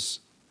teachers.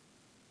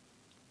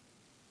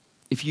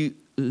 If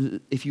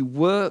you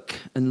work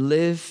and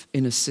live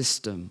in a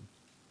system,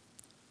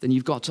 then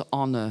you've got to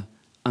honor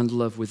and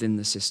love within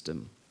the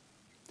system.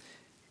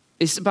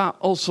 It's about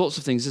all sorts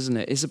of things, isn't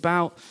it? It's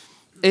about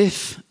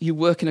if you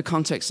work in a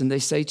context and they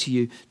say to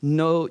you,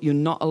 no, you're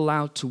not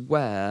allowed to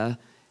wear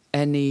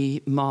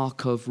any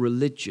mark of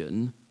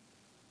religion,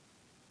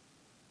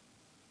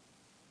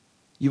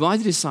 you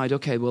either decide,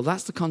 okay, well,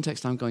 that's the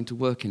context I'm going to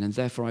work in, and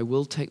therefore I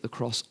will take the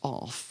cross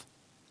off,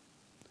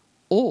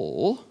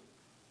 or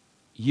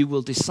you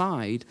will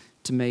decide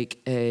to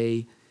make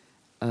a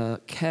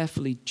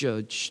carefully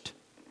judged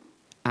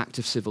act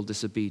of civil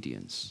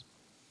disobedience.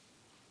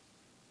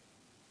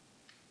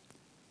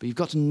 But you've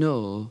got to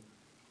know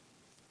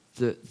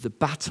that the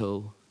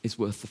battle is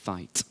worth the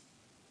fight.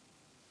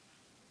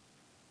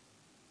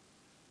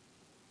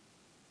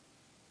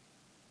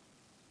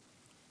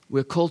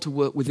 We're called to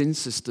work within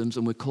systems,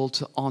 and we're called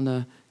to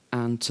honor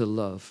and to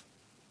love.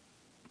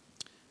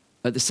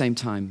 At the same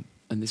time,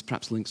 and this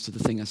perhaps links to the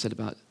thing I said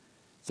about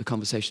the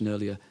conversation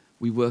earlier,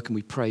 we work and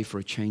we pray for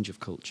a change of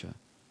culture,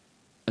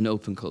 an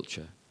open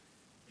culture,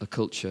 a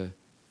culture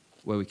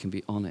where we can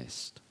be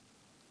honest.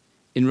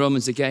 In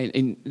Romans again,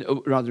 in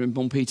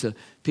 1 Peter,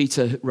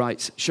 Peter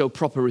writes, show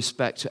proper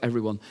respect to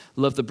everyone,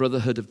 love the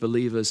brotherhood of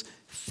believers,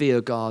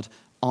 fear God,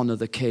 honor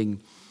the king.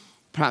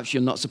 Perhaps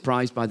you're not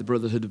surprised by the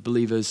brotherhood of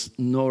believers,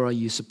 nor are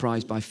you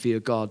surprised by fear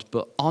God,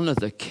 but honor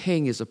the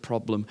king is a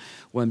problem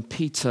when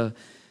Peter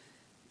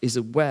is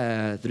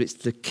aware that it's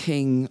the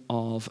king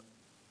of,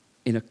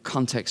 in a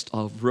context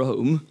of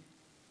Rome,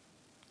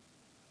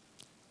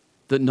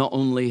 that not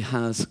only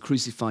has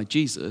crucified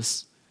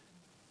Jesus,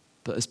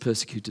 but has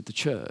persecuted the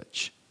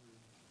church.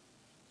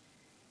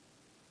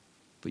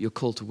 But you're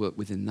called to work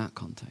within that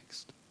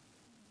context.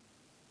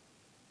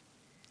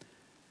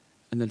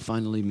 And then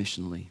finally,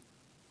 missionally.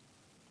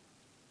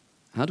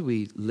 How do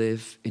we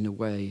live in a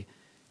way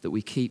that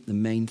we keep the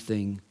main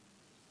thing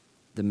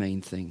the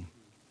main thing?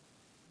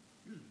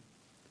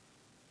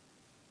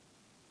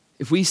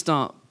 If we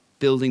start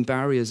building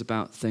barriers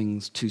about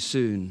things too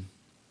soon,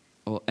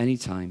 or any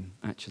time,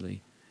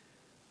 actually,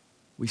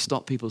 we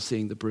stop people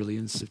seeing the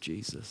brilliance of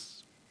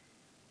Jesus.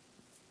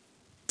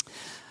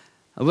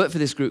 I worked for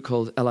this group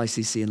called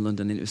LICC in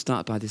London, and it was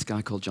started by this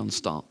guy called John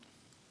Stott,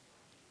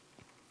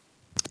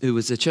 who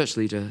was a church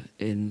leader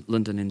in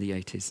London in the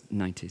 80s,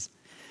 90s.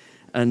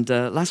 And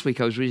last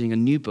week I was reading a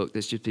new book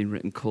that's just been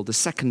written called The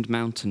Second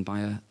Mountain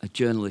by a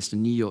journalist, a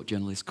New York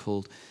journalist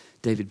called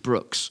David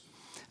Brooks.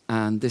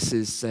 And this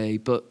is a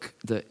book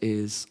that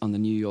is on the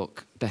New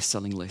York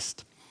best-selling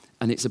list.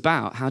 And it's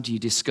about how do you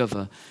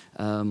discover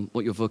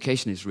what your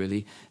vocation is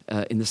really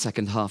in the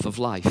second half of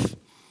life.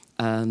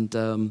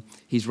 And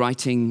he's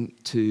writing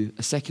to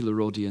a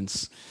secular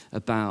audience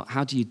about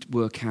how do you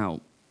work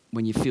out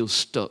when you feel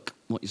stuck,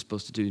 what you're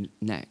supposed to do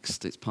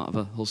next. It's part of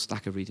a whole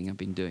stack of reading I've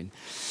been doing.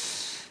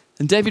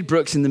 And David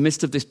Brooks, in the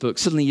midst of this book,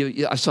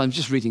 suddenly, I'm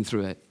just reading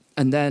through it,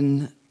 and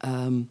then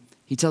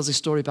he tells a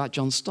story about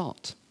John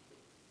Stott.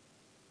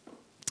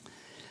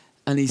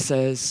 And he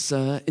says,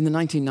 in the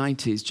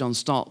 1990s, John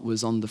Stott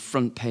was on the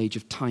front page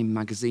of Time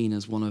magazine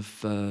as one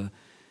of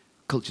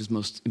culture's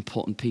most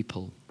important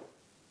people.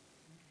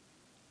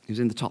 He was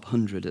in the top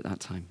 100 at that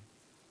time.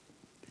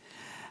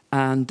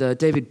 And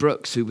David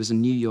Brooks, who was a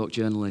New York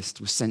journalist,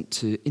 was sent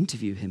to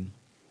interview him.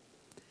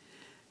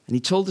 And he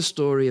told the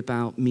story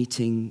about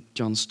meeting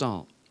John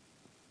Stott.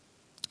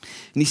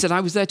 And he said,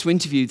 I was there to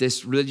interview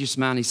this religious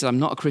man. He said, I'm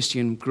not a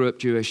Christian, grew up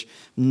Jewish,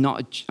 I'm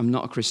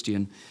not a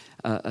Christian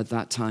at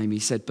that time. He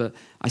said, but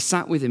I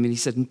sat with him and he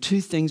said, and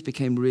two things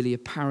became really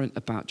apparent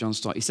about John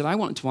Stott. He said, I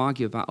wanted to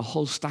argue about a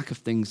whole stack of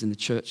things in the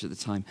church at the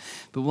time.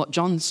 But what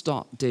John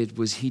Stott did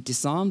was he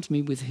disarmed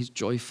me with his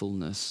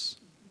joyfulness.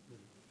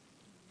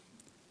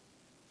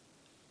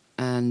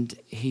 And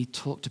he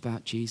talked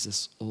about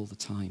Jesus all the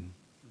time.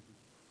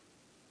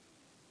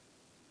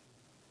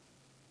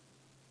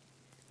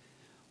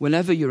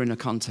 Whenever you're in a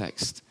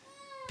context,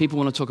 people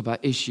want to talk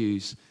about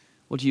issues.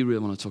 What do you really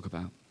want to talk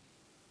about?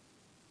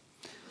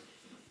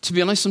 To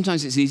be honest,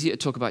 sometimes it's easier to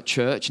talk about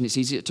church and it's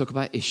easier to talk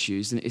about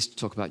issues than it is to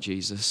talk about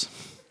Jesus.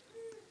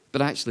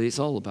 But actually, it's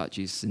all about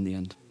Jesus in the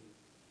end.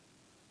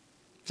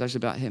 It's actually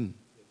about him.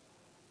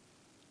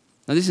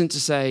 Now, this isn't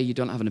to say you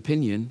don't have an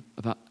opinion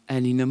about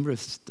any number of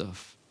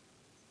stuff.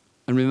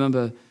 And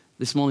remember,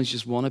 This morning is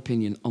just one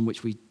opinion on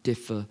which we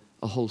differ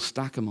a whole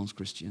stack amongst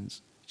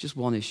Christians. It's just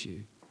one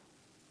issue.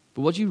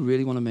 But what do you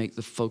really want to make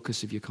the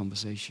focus of your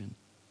conversation?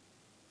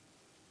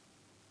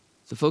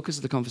 The focus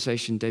of the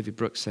conversation, David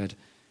Brooks said,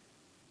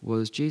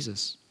 was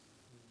Jesus.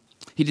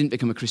 He didn't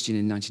become a Christian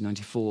in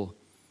 1994,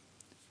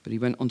 but he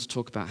went on to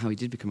talk about how he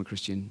did become a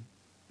Christian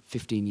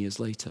 15 years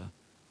later.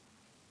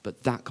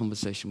 But that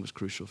conversation was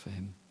crucial for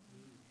him.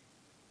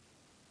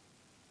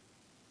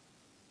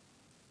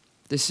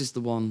 This is the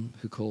one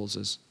who calls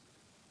us.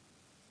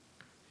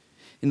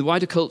 In the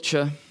wider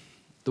culture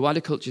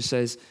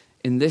says,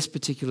 in this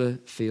particular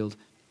field,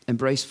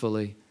 embrace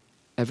fully,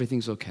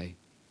 everything's okay.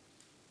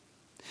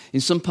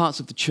 In some parts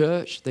of the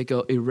church, they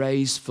go,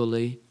 erase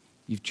fully.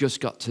 You've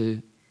just got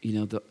to,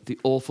 the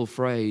awful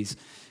phrase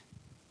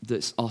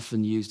that's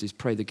often used is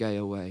pray the gay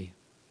away.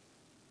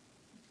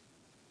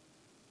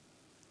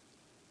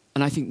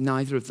 And I think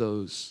neither of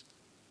those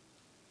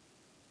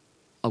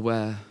are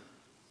where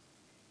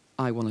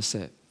I want to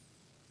sit.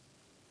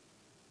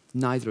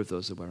 Neither of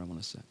those are where I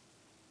want to sit.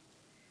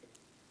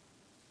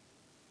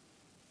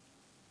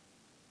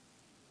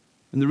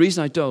 And the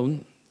reason I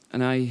don't,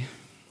 and I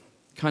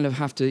kind of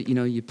have to,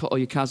 you put all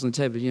your cards on the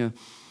table,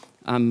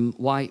 I'm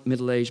white,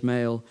 middle-aged,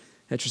 male,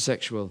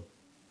 heterosexual.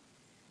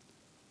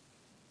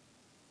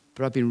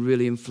 But I've been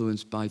really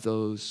influenced by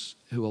those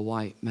who are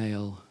white,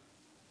 male,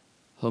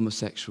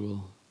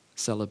 homosexual,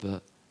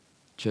 celibate,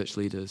 church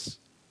leaders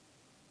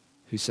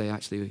who say,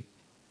 actually,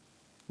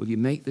 will you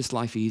make this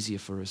life easier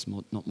for us,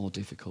 not more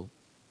difficult?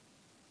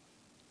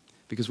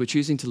 Because we're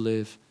choosing to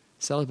live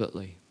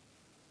celibately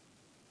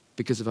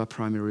because of our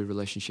primary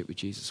relationship with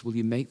Jesus. Will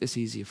you make this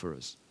easier for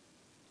us?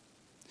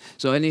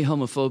 So any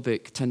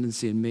homophobic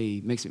tendency in me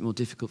makes it more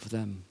difficult for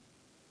them.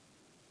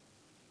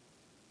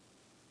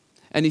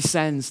 Any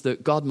sense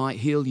that God might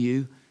heal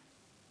you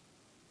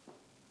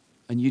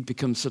and you'd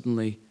become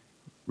suddenly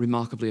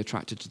remarkably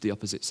attracted to the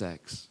opposite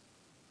sex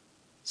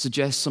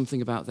suggests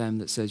something about them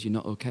that says you're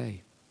not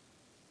okay.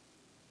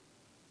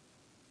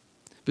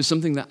 But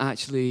something that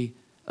actually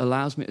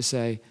allows me to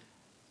say,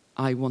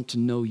 I want to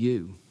know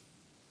you.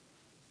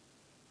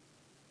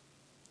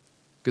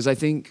 Because I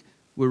think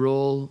we're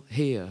all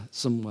here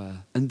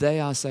somewhere, and they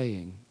are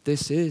saying,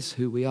 this is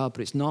who we are, but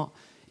it's not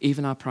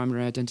even our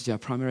primary identity. Our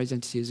primary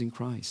identity is in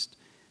Christ.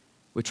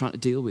 We're trying to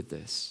deal with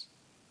this.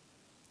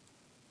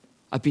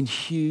 I've been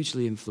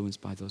hugely influenced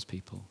by those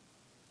people.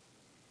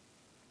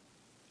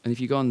 And if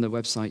you go on their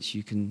websites,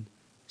 you can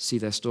see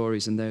their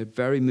stories, and they're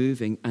very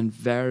moving and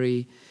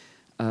very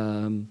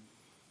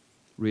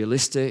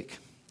realistic,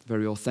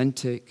 very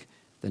authentic.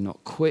 They're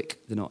not quick.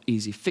 They're not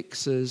easy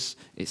fixes.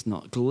 It's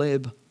not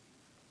glib.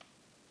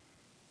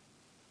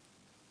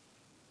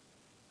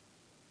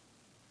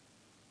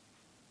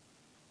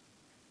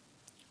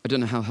 I don't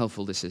know how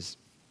helpful this is,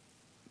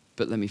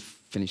 but let me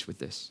finish with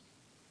this.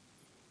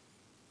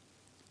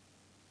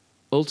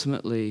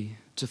 Ultimately,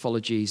 to follow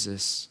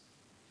Jesus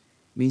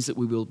means that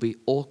we will be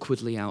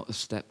awkwardly out of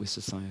step with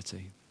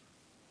society.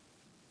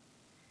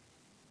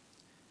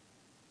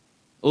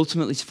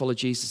 Ultimately, to follow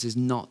Jesus is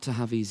not to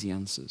have easy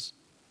answers.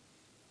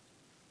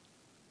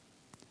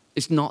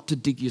 It's not to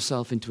dig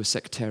yourself into a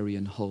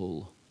sectarian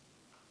hole.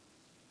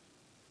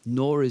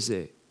 Nor is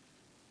it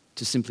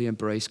to simply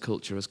embrace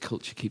culture as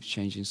culture keeps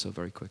changing so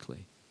very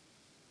quickly.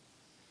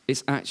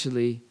 It's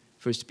actually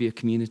for us to be a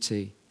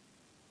community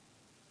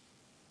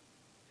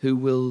who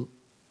will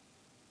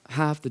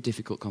have the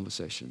difficult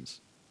conversations,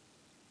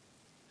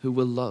 who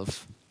will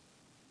love,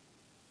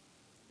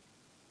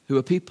 who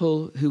are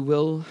people who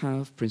will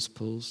have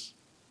principles,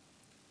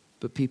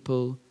 but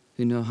people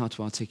who know how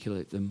to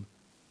articulate them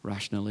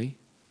rationally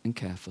and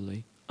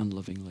carefully and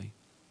lovingly.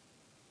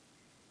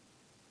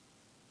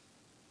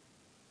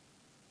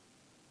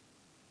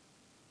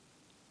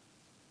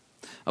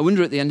 I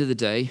wonder at the end of the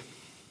day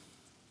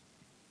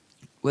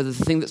whether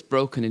the thing that's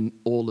broken in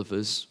all of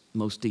us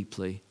most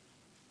deeply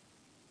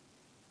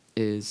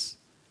is,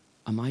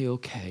 am I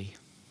okay?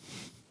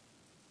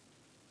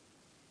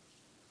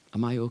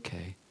 Am I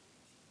okay?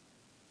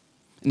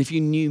 And if you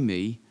knew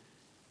me,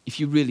 if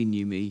you really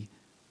knew me,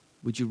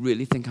 would you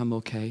really think I'm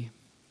okay?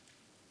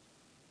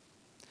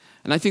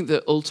 And I think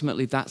that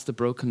ultimately that's the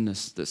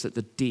brokenness that's at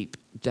the deep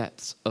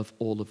depths of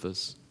all of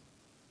us.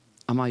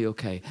 Am I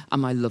okay?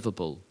 Am I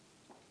lovable?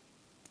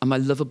 Am I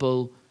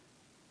lovable,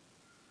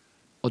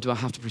 or do I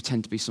have to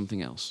pretend to be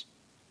something else?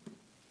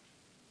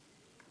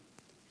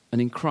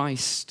 And in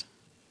Christ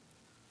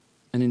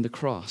and in the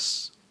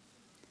cross,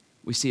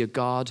 we see a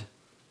God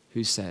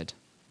who said,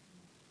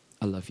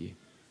 I love you.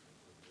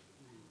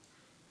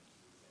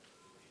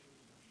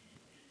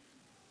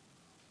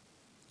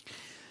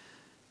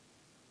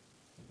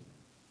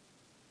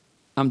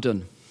 I'm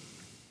done.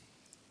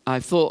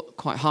 I've thought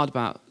quite hard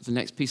about the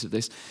next piece of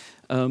this,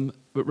 but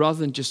rather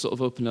than just sort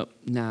of open up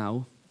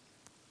now,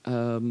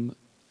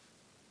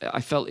 I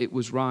felt it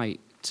was right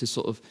to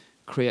sort of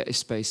create a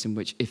space in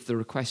which if there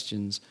are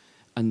questions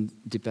and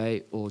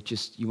debate or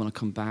just you want to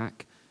come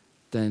back,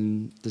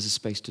 then there's a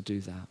space to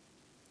do that.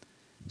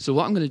 So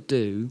what I'm going to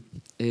do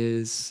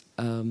is,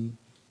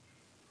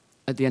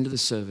 at the end of the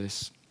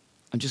service,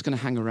 I'm just going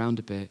to hang around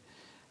a bit,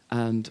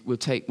 and we'll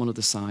take one of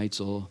the sides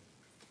or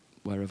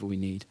wherever we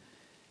need.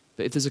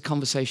 But if there's a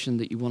conversation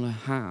that you want to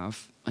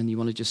have and you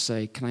want to just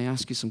say, can I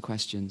ask you some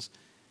questions,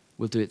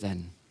 we'll do it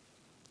then.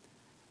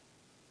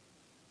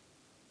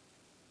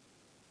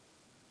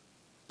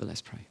 But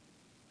let's pray.